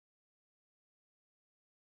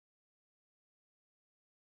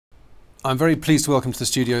I'm very pleased to welcome to the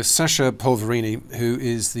studio Sacha Polverini, who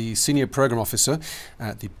is the Senior Programme Officer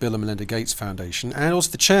at the Bill and Melinda Gates Foundation and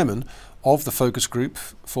also the Chairman of the Focus Group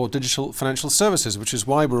for Digital Financial Services, which is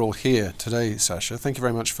why we're all here today, Sacha. Thank you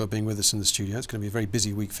very much for being with us in the studio. It's going to be a very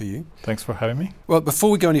busy week for you. Thanks for having me. Well,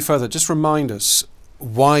 before we go any further, just remind us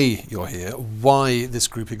why you're here, why this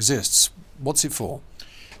group exists. What's it for?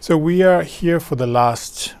 So we are here for the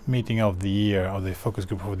last meeting of the year of the Focus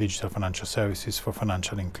Group for Digital Financial Services for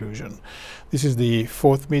Financial Inclusion. This is the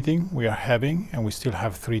fourth meeting we are having, and we still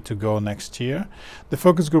have 3 to go next year. The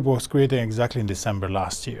Focus Group was created exactly in December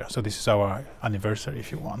last year, so this is our anniversary,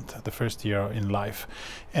 if you want, the first year in life.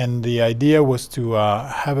 And the idea was to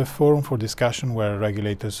have a forum for discussion where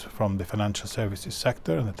regulators from the financial services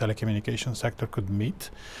sector and the telecommunications sector could meet,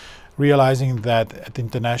 realizing that at the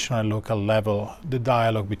international and local level, the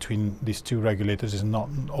dialogue between these two regulators is not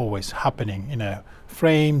always happening in a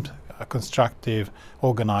framed, constructive,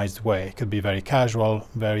 organized way. It could be very casual,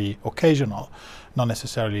 very occasional, not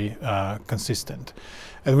necessarily consistent.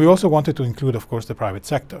 And we also wanted to include, of course, the private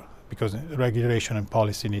sector, because regulation and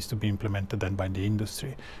policy needs to be implemented then by the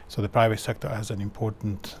industry. So the private sector has an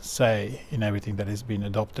important say in everything that is being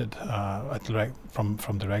adopted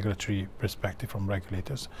from the regulatory perspective, from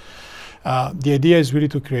regulators. The idea is really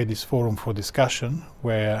to create this forum for discussion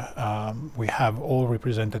where we have all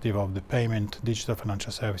representative of the payment, digital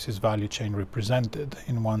financial services value chain represented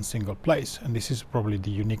in one single place. And this is probably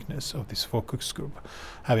the uniqueness of this focus group,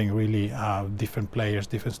 having really different players,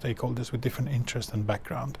 different stakeholders with different interests and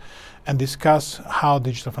background, and discuss how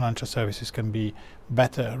digital financial services can be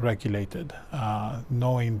better regulated,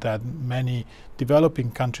 knowing that many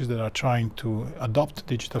developing countries that are trying to adopt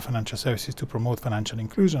digital financial services to promote financial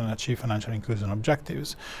inclusion and achieve financial inclusion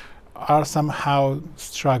objectives are somehow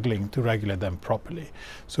struggling to regulate them properly.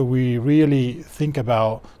 So we really think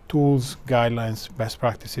about tools, guidelines, best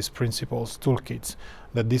practices, principles, toolkits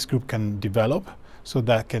that this group can develop, so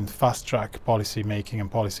that can fast-track policy making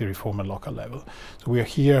and policy reform at local level. So we are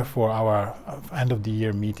here for our end of the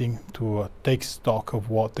year meeting to take stock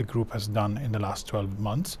of what the group has done in the last 12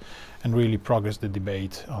 months and really progress the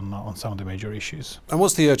debate on some of the major issues. And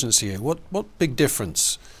what's the urgency here? What big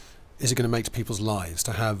difference is it going to make to people's lives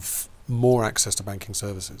to have more access to banking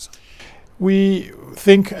services? We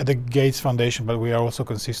think at the Gates Foundation, but we are also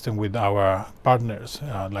consistent with our partners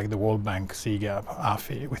like the World Bank, CGAP,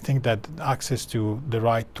 AFI. We think that access to the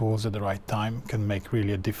right tools at the right time can make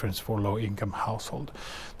really a difference for low-income household.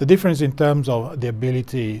 The difference in terms of the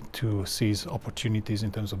ability to seize opportunities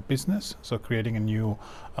in terms of business, so creating a new,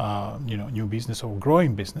 new business or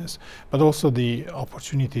growing business, but also the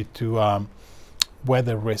opportunity to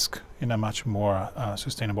weather risk in a much more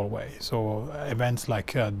sustainable way. So events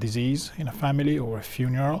like disease in a family or a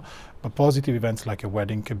funeral, but positive events like a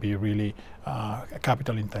wedding can be really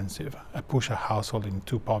capital intensive, push a household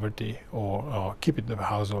into poverty or keep it the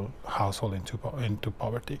household into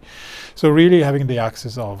poverty. So really having the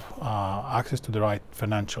access to the right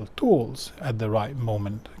financial tools at the right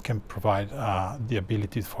moment can provide the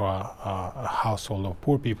ability for a household of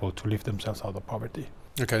poor people to lift themselves out of poverty.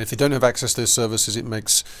 Okay, and if they don't have access to those services, it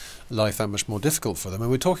makes life that much more difficult for them.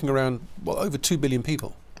 And we're talking around, well, over 2 billion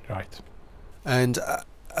people. Right. And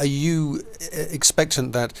are you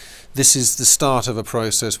expectant that this is the start of a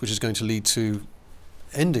process which is going to lead to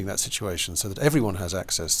ending that situation so that everyone has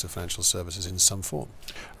access to financial services in some form?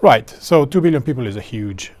 Right. So 2 billion people is a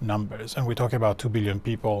huge number. And we're talking about 2 billion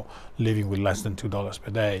people living with less than $2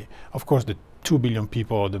 per day. Of course, the 2 billion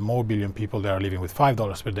people, or the more billion people that are living with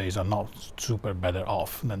 $5 per day are not super better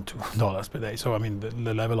off than $2 per day. So I mean,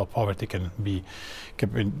 the level of poverty can be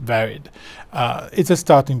varied. It's a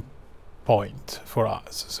starting point for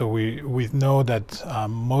us. So we know that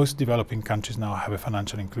most developing countries now have a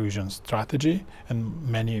financial inclusion strategy, and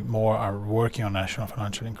many more are working on national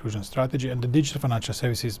financial inclusion strategy. And the digital financial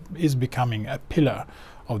services is becoming a pillar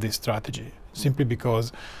of this strategy, simply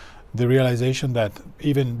because the realization that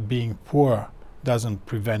even being poor doesn't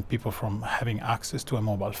prevent people from having access to a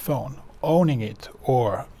mobile phone, owning it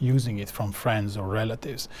or using it from friends or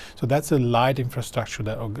relatives. So that's a light infrastructure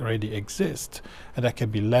that already exists and that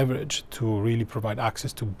can be leveraged to really provide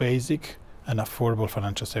access to basic and affordable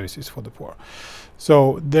financial services for the poor.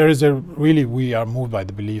 So there is we are moved by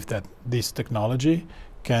the belief that this technology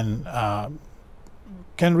can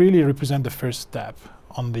really represent the first step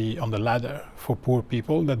on the ladder for poor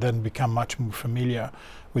people that then become much more familiar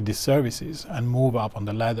with these services and move up on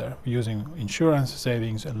the ladder using insurance,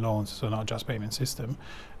 savings and loans, so not just payment system,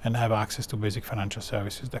 and have access to basic financial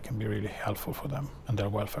services that can be really helpful for them and their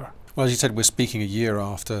welfare. Well, as you said, we're speaking a year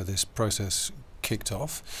after this process kicked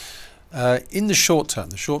off. In the short term,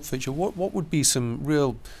 the short future, what would be some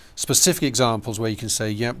real specific examples where you can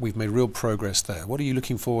say, yeah, we've made real progress there? What are you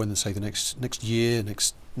looking for in, say, the next year,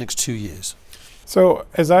 next 2 years? So,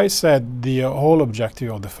 as I said, the whole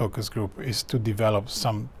objective of the focus group is to develop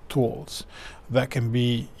some tools that can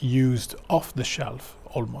be used off the shelf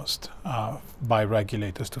almost by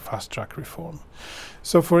regulators to fast-track reform.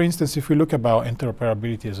 So, for instance, if we look about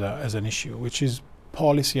interoperability as an issue, which is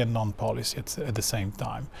policy and non-policy at the same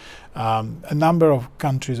time. A number of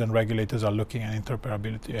countries and regulators are looking at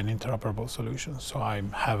interoperability and interoperable solutions. So I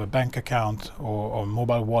have a bank account or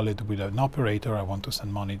mobile wallet with an operator. I want to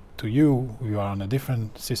send money to you. You are on a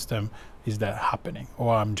different system. Is that happening?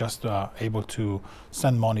 Or I'm just able to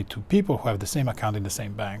send money to people who have the same account in the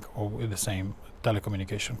same bank or with the same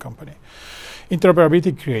telecommunication company.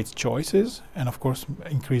 Interoperability creates choices and of course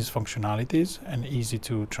increases functionalities and easy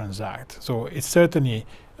to transact. So it's certainly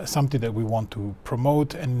something that we want to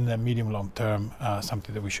promote, and in the medium long term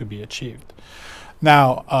something that we should be achieved.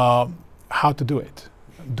 Now, how to do it?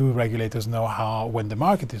 Do regulators know how when the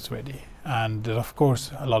market is ready? And there's of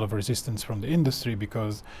course a lot of resistance from the industry,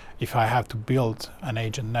 because if I have to build an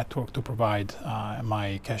agent network to provide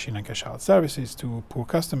my cash in and cash out services to poor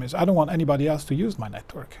customers, I don't want anybody else to use my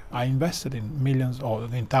network. I invested in millions or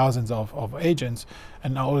in thousands of agents,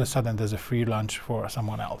 and all of a sudden there's a free lunch for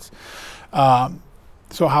someone else.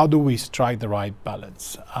 So how do we strike the right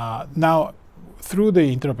balance? Now, through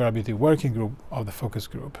the interoperability working group of the focus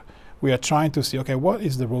group, we are trying to see, okay, what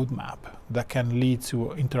is the roadmap that can lead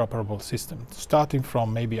to interoperable systems, starting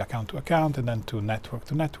from maybe account to account and then to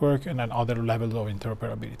network, and then other levels of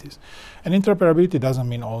interoperabilities. And interoperability doesn't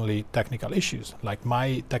mean only technical issues, like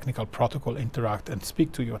my technical protocol interact and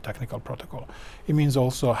speak to your technical protocol. It means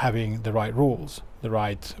also having the right rules, the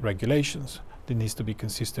right regulations. It needs to be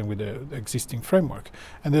consistent with the existing framework.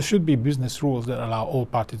 And there should be business rules that allow all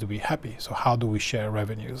parties to be happy. So how do we share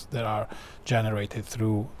revenues that are generated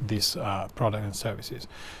through these products and services?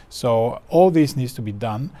 So all this needs to be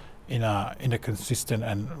done in a consistent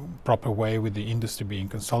and proper way, with the industry being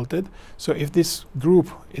consulted. So if this group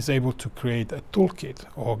is able to create a toolkit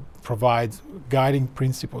or provide guiding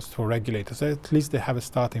principles for regulators, at least they have a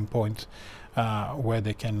starting point where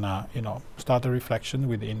they can start a reflection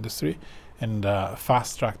with the industry and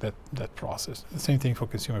fast track that process. The same thing for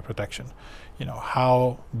consumer protection.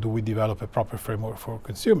 How do we develop a proper framework for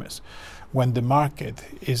consumers? When the market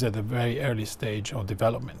is at a very early stage of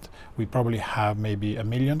development, we probably have maybe 1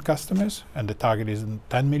 million customers, and the target is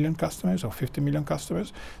 10 million customers or 50 million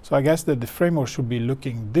customers. So I guess that the framework should be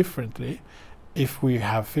looking differently if we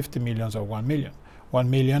have 50 million or 1 million. 1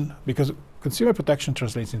 million, because consumer protection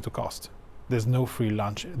translates into cost. There's no free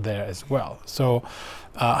lunch there as well. So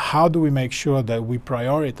how do we make sure that we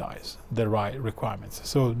prioritize the right requirements?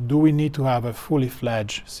 So do we need to have a fully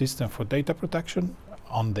fledged system for data protection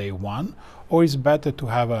on day one, or is it better to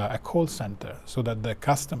have a call center so that the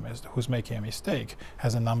customers who's making a mistake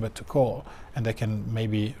has a number to call, and they can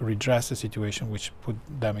maybe redress a situation which put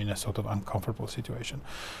them in a sort of uncomfortable situation?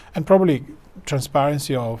 And probably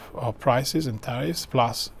transparency of prices and tariffs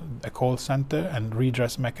plus a call center and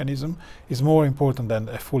redress mechanism is more important than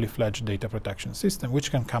a fully fledged data protection system,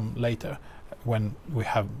 which can come later when we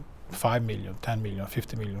have 5 million, 10 million,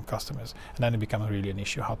 50 million customers, and then it becomes really an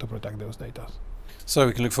issue how to protect those data. So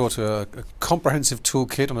we can look forward to a comprehensive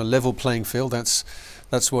toolkit on a level playing field.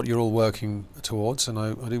 That's what you're all working towards, and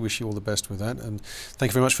I do wish you all the best with that. And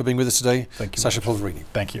thank you very much for being with us today. Thank you, Sacha Polverini.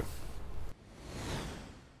 Thank you.